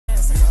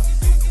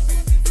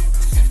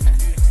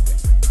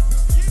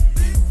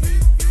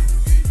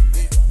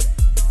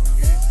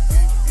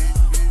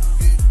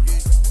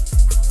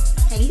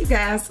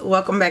guys,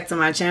 welcome back to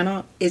my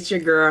channel. It's your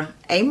girl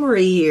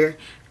A.MaRee here,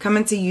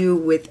 coming to you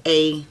with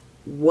a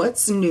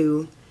what's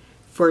new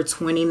for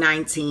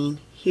 2019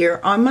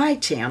 here on my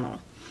channel.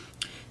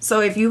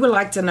 So if you would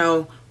like to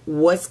know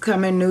what's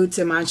coming new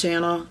to my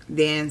channel,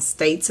 then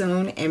stay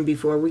tuned. And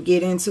before we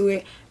get into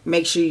it,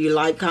 make sure you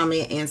like,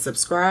 comment, and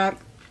subscribe.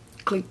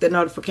 Click the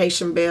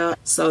notification bell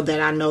so that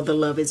I know the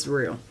love is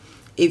real.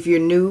 If you're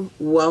new,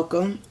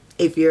 welcome.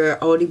 If you're an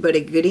oldie but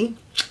a goodie,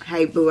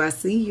 hey boo, I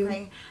see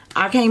you.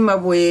 I came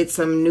up with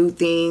some new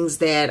things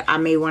that I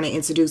may want to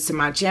introduce to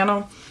my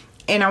channel,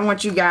 and I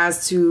want you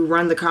guys to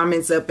run the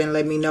comments up and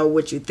let me know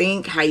what you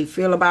think, how you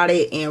feel about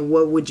it, and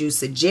what would you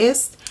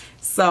suggest.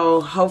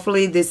 So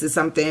hopefully this is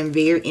something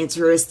very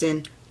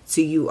interesting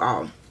to you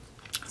all.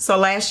 So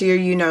last year,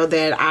 you know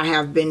that I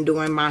have been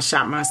doing my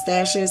shop my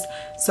stashes,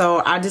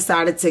 so I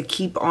decided to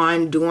keep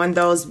on doing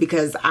those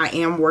because I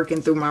am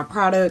working through my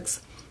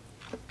products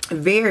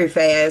very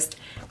fast.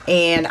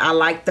 And I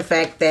like the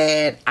fact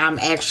that I'm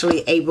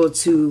actually able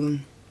to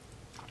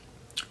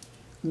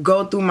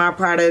go through my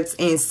products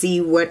and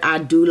see what I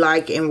do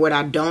like and what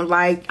I don't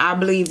like. I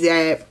believe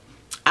that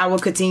I will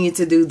continue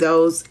to do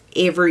those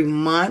every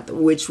month,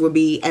 which will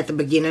be at the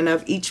beginning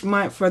of each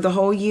month for the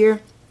whole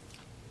year.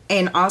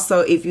 And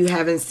also, if you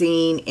haven't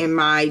seen in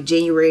my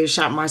January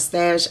Shop My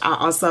Stash, I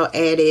also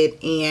added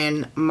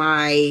in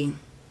my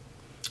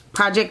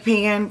project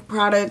pan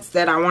products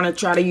that I want to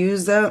try to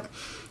use up.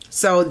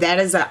 So that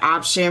is an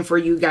option for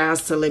you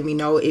guys to let me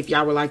know if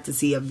y'all would like to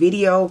see a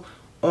video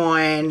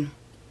on,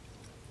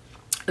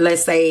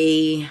 let's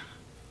say,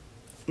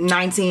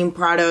 19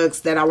 products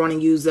that I want to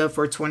use up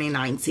for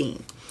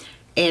 2019.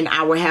 And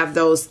I will have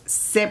those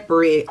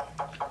separate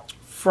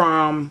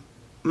from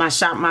my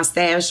Shop My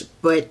Stash,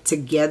 but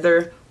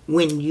together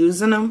when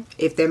using them,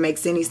 if that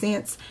makes any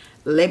sense.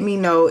 Let me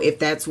know if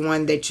that's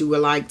one that you would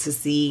like to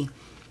see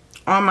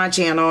on my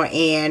channel.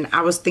 And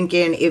I was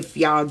thinking, if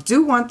y'all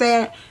do want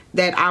that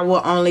I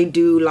will only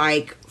do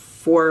like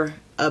 4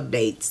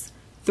 updates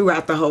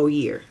throughout the whole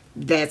year.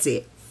 That's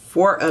it,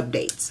 4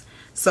 updates.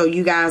 So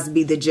you guys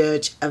be the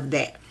judge of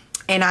that.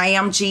 And I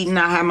am cheating.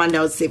 I have my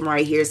notes sitting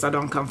right here, so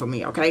don't come for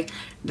me, okay?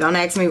 Don't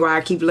ask me why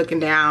I keep looking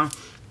down,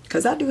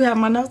 because I do have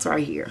my notes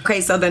right here.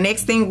 Okay, so the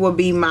next thing will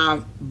be my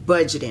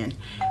budgeting.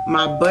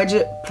 My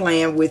budget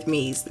plan with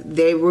me.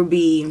 There will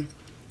be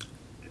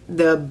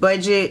the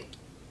budget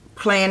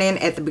planning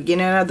at the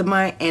beginning of the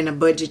month and a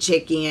budget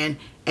check-in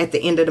at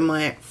the end of the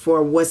month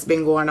for what's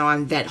been going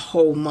on that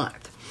whole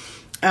month.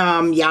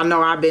 Y'all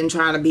know I've been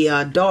trying to be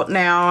an adult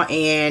now,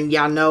 and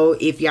y'all know,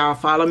 if y'all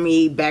follow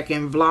me back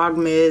in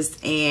Vlogmas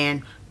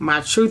and my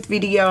truth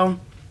video,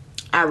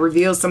 I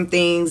revealed some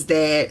things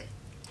that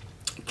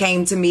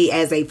came to me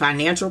as a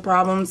financial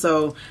problem.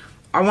 So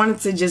I wanted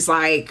to just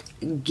like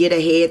get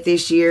ahead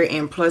this year,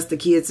 and plus the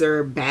kids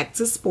are back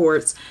to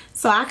sports,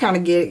 so I kind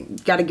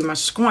of gotta get my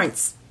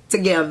squints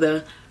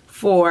together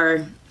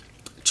for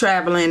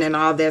traveling and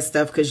all that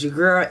stuff, because your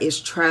girl is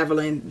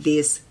traveling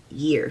this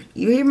year.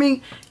 You hear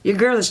me? Your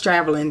girl is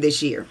traveling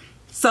this year.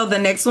 So the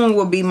next one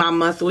will be my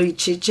monthly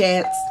chit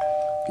chats,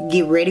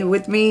 get ready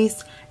with me,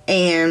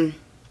 and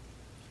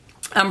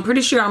I'm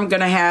pretty sure I'm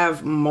gonna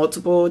have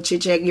multiple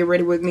chit chat get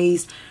ready with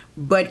me's,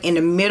 but in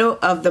the middle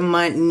of the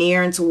month,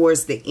 nearing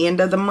towards the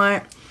end of the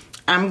month,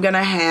 I'm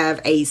gonna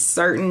have a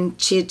certain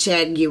chit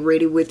chat get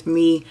ready with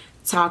me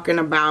talking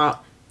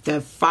about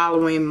the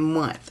following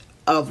month,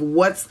 of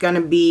what's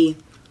gonna be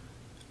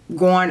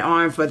going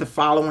on for the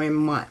following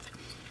month.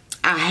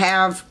 I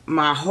have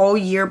my whole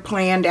year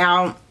planned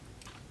out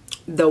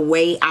the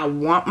way I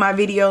want my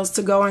videos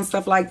to go and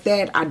stuff like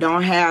that. I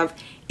don't have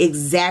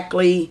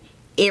exactly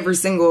every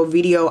single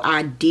video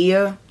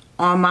idea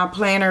on my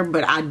planner,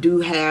 but I do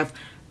have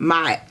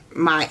my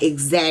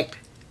exact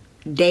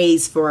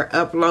days for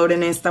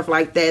uploading and stuff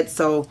like that.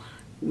 So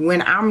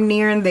when I'm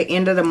nearing the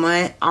end of the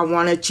month, I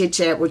want to chit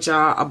chat with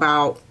y'all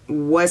about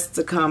what's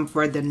to come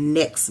for the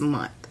next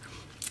month,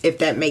 if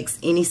that makes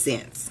any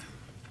sense.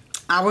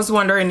 I was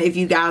wondering if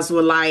you guys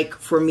would like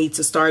for me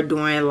to start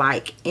doing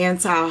like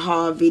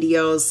anti-haul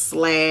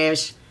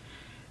videos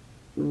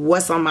 /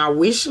 what's on my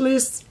wish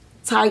list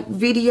type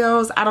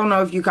videos. I don't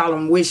know if you call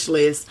them wish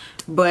lists,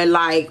 but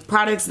like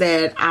products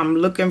that I'm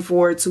looking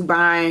forward to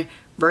buying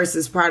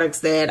versus products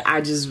that I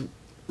just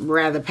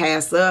rather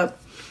pass up.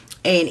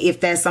 And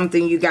if that's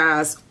something you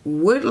guys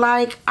would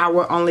like, I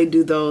will only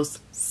do those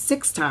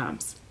 6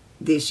 times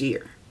this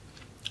year.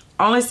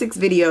 Only 6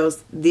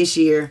 videos this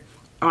year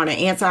on an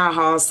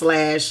anti-haul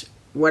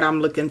 / what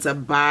I'm looking to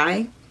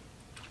buy.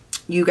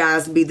 You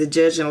guys be the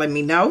judge and let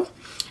me know.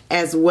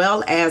 As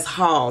well as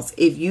hauls.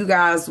 If you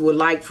guys would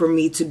like for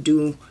me to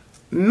do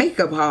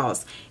makeup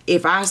hauls.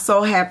 If I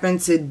so happen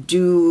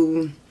to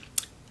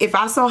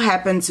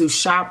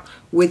shop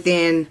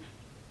within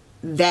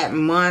that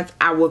month,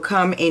 I will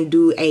come and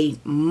do a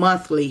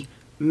monthly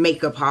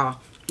makeup haul.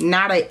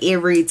 Not a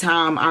every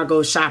time I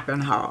go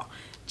shopping haul.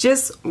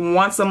 Just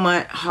once a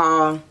month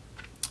haul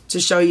to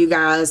show you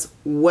guys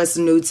what's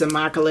new to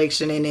my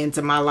collection and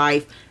into my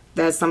life.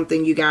 That's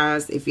something you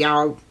guys, if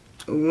y'all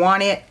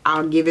want it,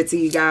 I'll give it to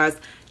you guys.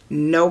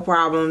 no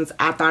problems.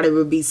 I thought it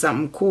would be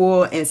something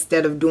cool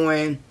instead of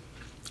doing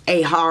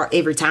a haul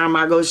every time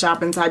I go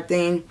shopping type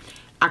thing.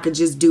 I could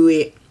just do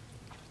it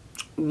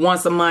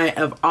once a month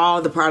of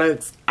all the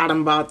products I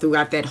done bought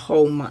throughout that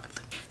whole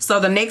month. So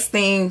the next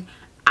thing,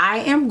 I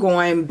am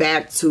going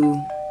back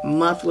to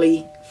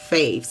monthly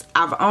faves.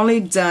 I've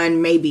only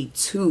done maybe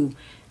 2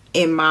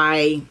 in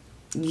my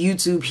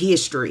YouTube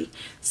history.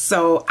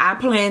 So I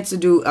plan to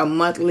do a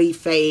monthly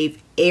fave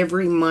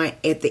every month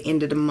at the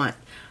end of the month,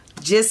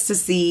 just to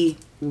see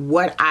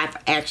what I've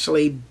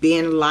actually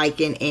been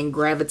liking and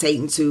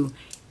gravitating to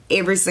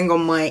every single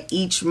month,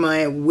 each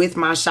month, with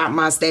my Shop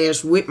My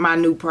Stash, with my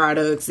new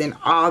products and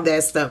all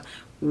that stuff.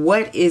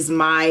 What is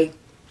my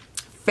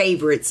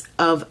favorites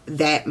of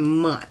that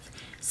month?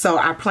 So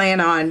I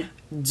plan on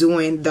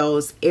doing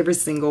those every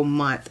single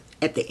month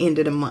at the end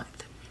of the month.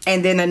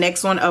 And then the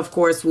next one, of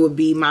course, will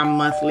be my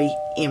monthly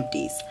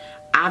empties.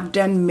 I've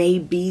done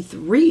maybe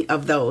 3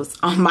 of those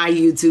on my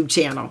YouTube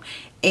channel.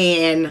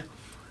 And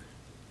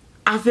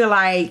I feel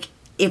like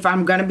if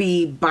I'm going to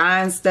be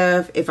buying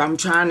stuff, if I'm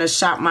trying to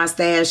shop my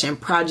stash and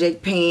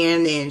project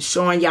pan and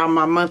showing y'all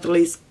my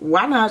monthlies,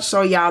 why not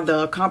show y'all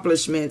the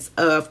accomplishments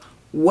of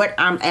what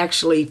I'm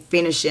actually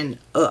finishing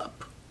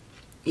up?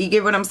 You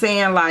get what I'm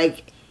saying?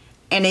 Like,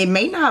 and it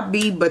may not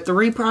be but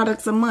 3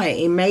 products a month.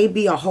 It may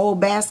be a whole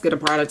basket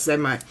of products a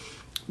month.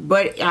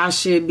 But I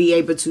should be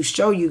able to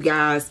show you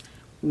guys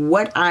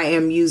what I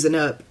am using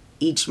up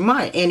each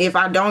month. And if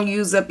I don't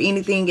use up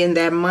anything in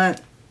that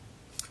month,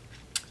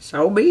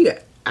 so be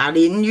it. I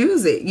didn't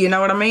use it. You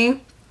know what I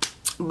mean?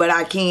 But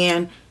I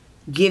can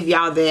give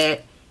y'all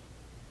that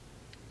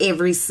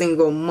every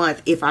single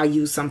month if I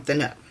use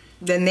something up.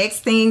 The next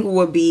thing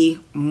will be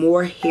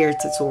more hair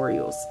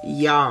tutorials.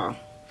 Y'all,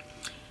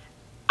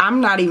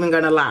 I'm not even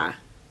gonna lie.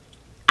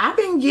 I've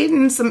been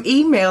getting some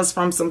emails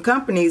from some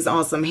companies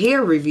on some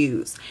hair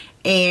reviews.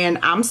 And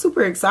I'm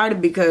super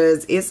excited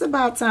because it's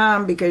about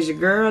time, because your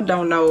girl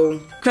don't know.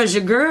 Because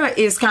your girl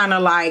is kind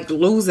of like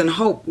losing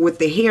hope with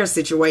the hair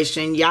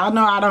situation. Y'all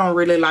know I don't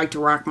really like to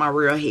rock my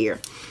real hair.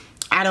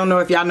 I don't know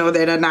if y'all know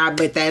that or not,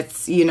 but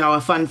that's, you know,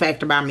 a fun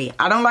fact about me.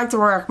 I don't like to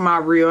rock my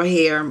real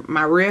hair.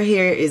 My real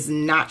hair is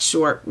not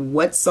short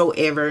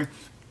whatsoever.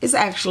 It's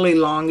actually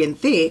long and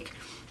thick.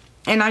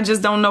 And I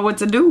just don't know what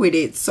to do with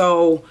it.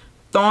 So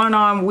throwing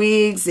on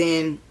wigs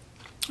and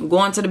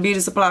going to the beauty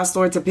supply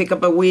store to pick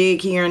up a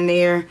wig here and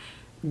there,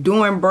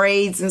 doing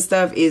braids and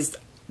stuff,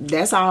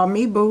 that's all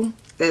me, boo.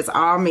 That's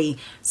all me.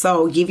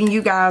 So giving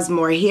you guys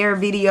more hair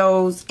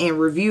videos and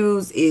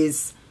reviews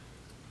is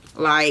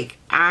like,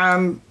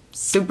 I'm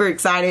super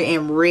excited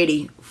and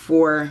ready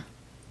for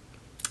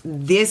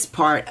this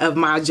part of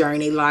my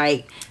journey.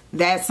 Like,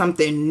 that's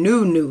something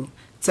new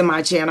to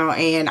my channel,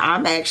 and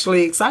I'm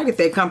actually excited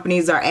that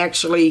companies are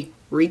actually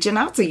reaching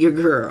out to your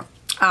girl.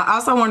 I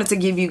also wanted to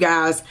give you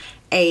guys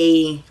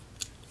a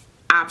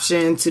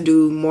option to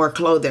do more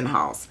clothing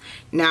hauls.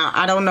 Now,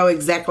 I don't know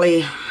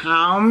exactly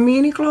how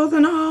many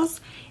clothing hauls.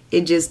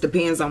 It just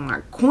depends on my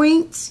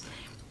quinks.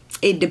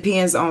 It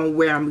depends on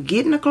where I'm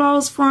getting the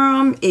clothes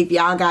from. If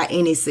y'all got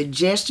any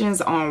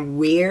suggestions on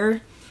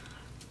where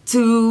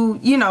to,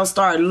 you know,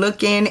 start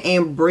looking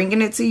and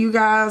bringing it to you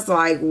guys,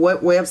 like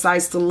what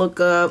websites to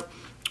look up,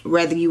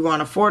 whether you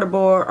want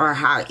affordable or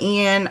high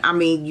end. I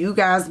mean, you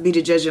guys be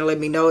the judge and let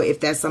me know if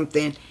that's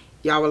something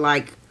y'all would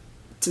like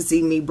to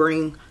see me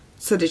bring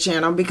to the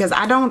channel, because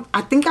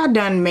I think I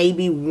done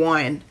maybe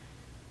 1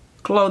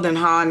 clothing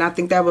haul, and I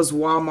think that was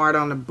Walmart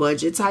on a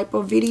budget type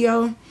of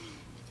video.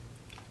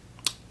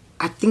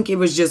 I think it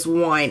was just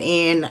 1,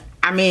 and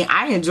I mean,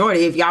 I enjoyed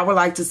it. If y'all would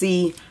like to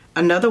see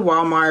another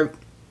Walmart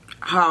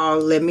haul,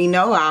 let me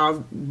know.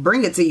 I'll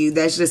bring it to you.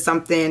 That's just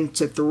something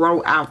to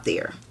throw out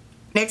there.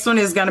 Next one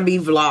is gonna be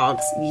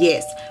vlogs.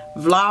 Yes,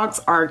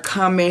 vlogs are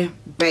coming,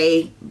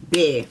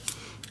 baby.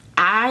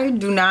 I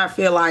do not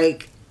feel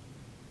like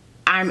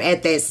I'm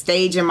at that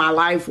stage in my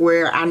life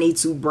where I need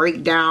to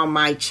break down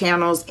my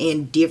channels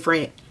in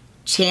different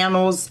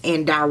channels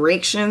and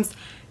directions,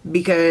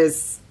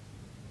 because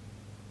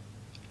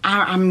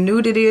I'm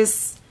new to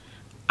this.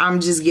 I'm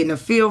just getting a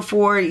feel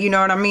for it, you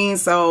know what I mean?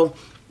 So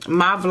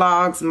my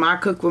vlogs, my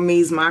cook with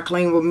me's, my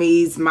clean with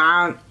me's,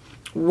 my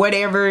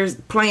whatever's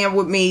playing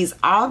with me's,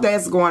 all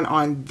that's going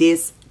on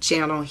this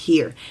channel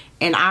here.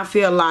 And I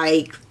feel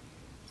like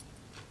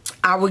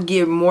I would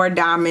give more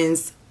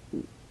diamonds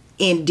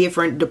in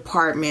different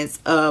departments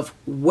of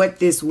what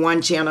this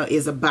one channel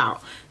is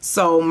about.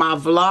 So my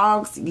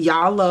vlogs,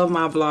 y'all love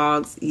my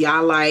vlogs.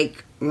 Y'all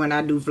like when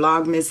I do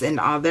Vlogmas and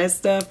all that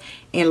stuff.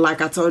 And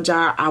like I told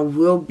y'all, I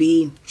will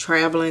be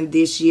traveling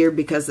this year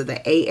because of the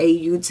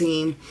AAU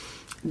team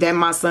that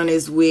my son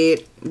is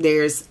with.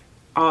 There's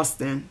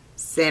Austin,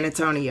 San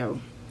Antonio,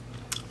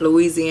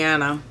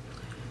 Louisiana,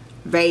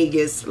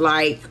 Vegas.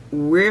 Like,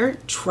 we're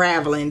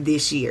traveling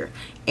this year.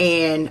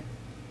 And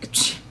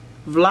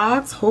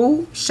vlogs,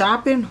 who?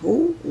 Shopping,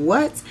 who?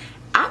 What?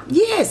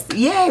 Yes,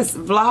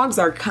 vlogs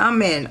are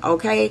coming,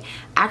 okay?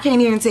 I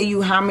can't even tell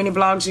you how many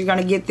vlogs you're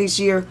gonna get this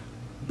year,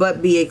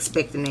 but be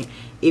expecting it.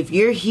 If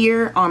you're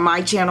here on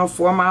my channel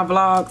for my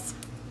vlogs,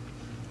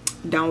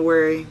 don't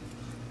worry,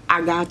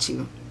 I got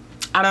you.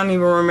 I don't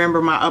even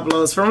remember my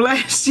uploads from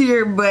last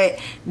year, but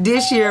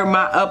this year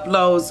my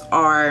uploads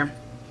are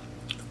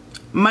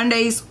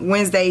Mondays,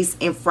 Wednesdays,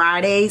 and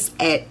Fridays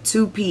at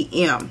 2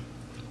 p.m.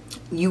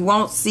 You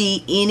won't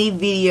see any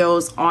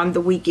videos on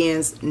the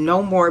weekends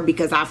no more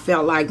because I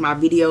felt like my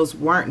videos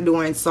weren't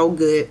doing so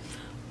good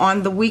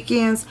on the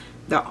weekends.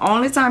 The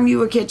only time you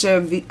will catch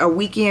a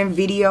weekend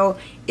video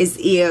is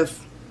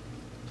if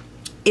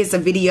it's a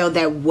video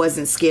that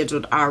wasn't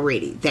scheduled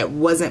already, that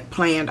wasn't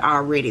planned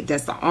already.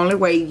 That's the only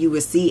way you will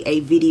see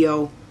a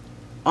video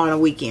on a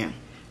weekend.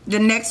 The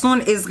next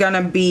one is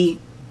gonna be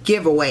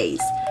giveaways.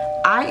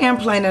 I am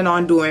planning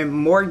on doing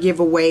more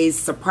giveaways,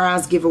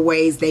 surprise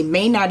giveaways. They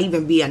may not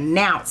even be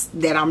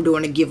announced that I'm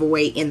doing a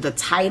giveaway in the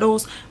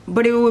titles,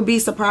 but it will be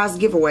surprise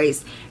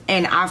giveaways.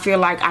 And I feel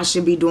like I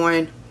should be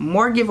doing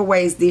more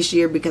giveaways this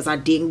year because I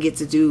didn't get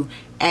to do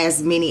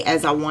as many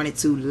as I wanted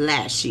to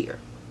last year.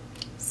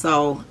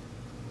 So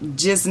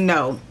just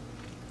know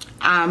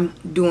I'm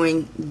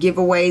doing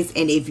giveaways,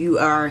 and if you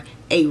are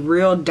a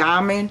real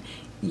diamond,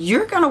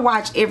 you're gonna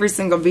watch every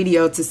single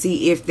video to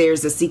see if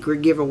there's a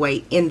secret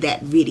giveaway in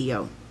that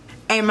video.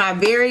 And my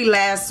very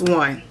last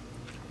one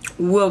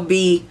will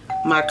be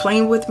my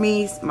clean with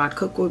me's, my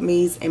cook with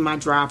me's, and my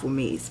drive with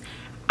me's.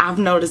 I've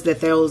noticed that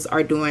those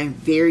are doing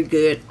very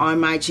good on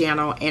my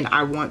channel, and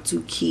I want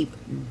to keep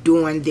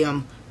doing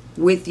them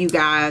with you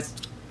guys.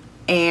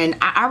 And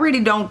I already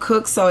don't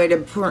cook, so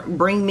it'll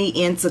bring me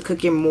into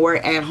cooking more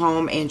at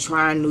home and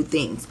trying new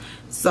things.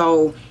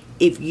 So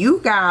if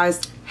you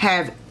guys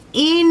have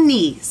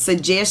any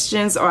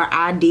suggestions or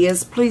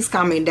ideas, please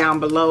comment down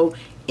below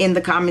in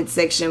the comment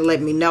section.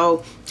 Let me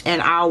know, and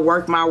I'll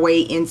work my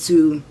way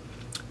into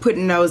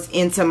putting those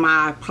into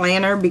my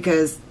planner,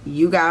 because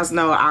you guys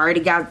know I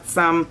already got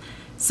some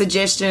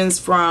suggestions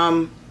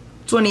from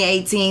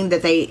 2018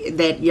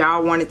 that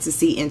y'all wanted to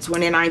see in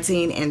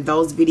 2019, and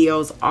those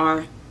videos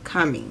are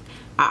coming.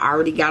 I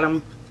already got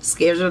them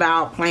scheduled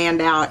out,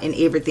 planned out, and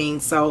everything.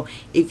 So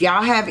if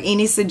y'all have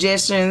any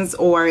suggestions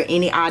or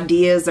any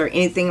ideas or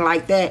anything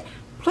like that,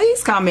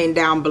 please comment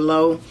down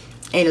below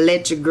and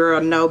let your girl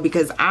know,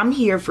 because I'm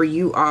here for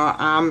you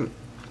all.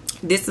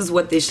 This is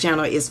what this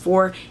channel is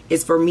for.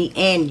 It's for me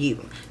and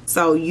you.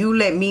 So you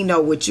let me know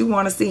what you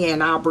want to see,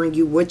 and I'll bring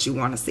you what you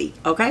want to see.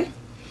 Okay?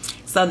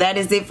 So that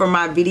is it for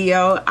my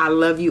video. I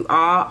love you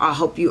all. I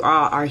hope you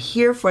all are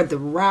here for the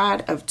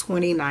ride of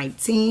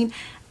 2019.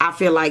 I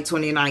feel like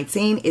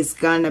 2019 is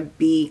gonna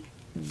be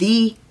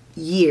the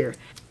year.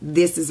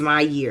 This is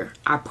my year.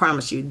 I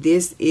promise you,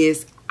 this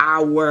is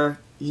our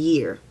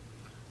year.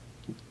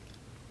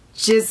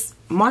 Just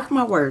mark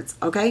my words,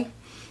 okay?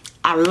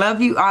 I love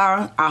you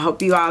all. I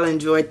hope you all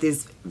enjoyed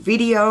this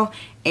video,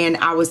 and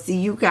I will see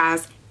you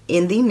guys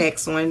in the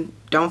next one.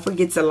 Don't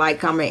forget to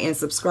like, comment, and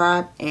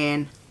subscribe,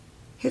 and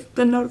hit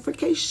the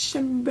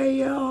notification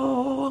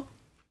bell.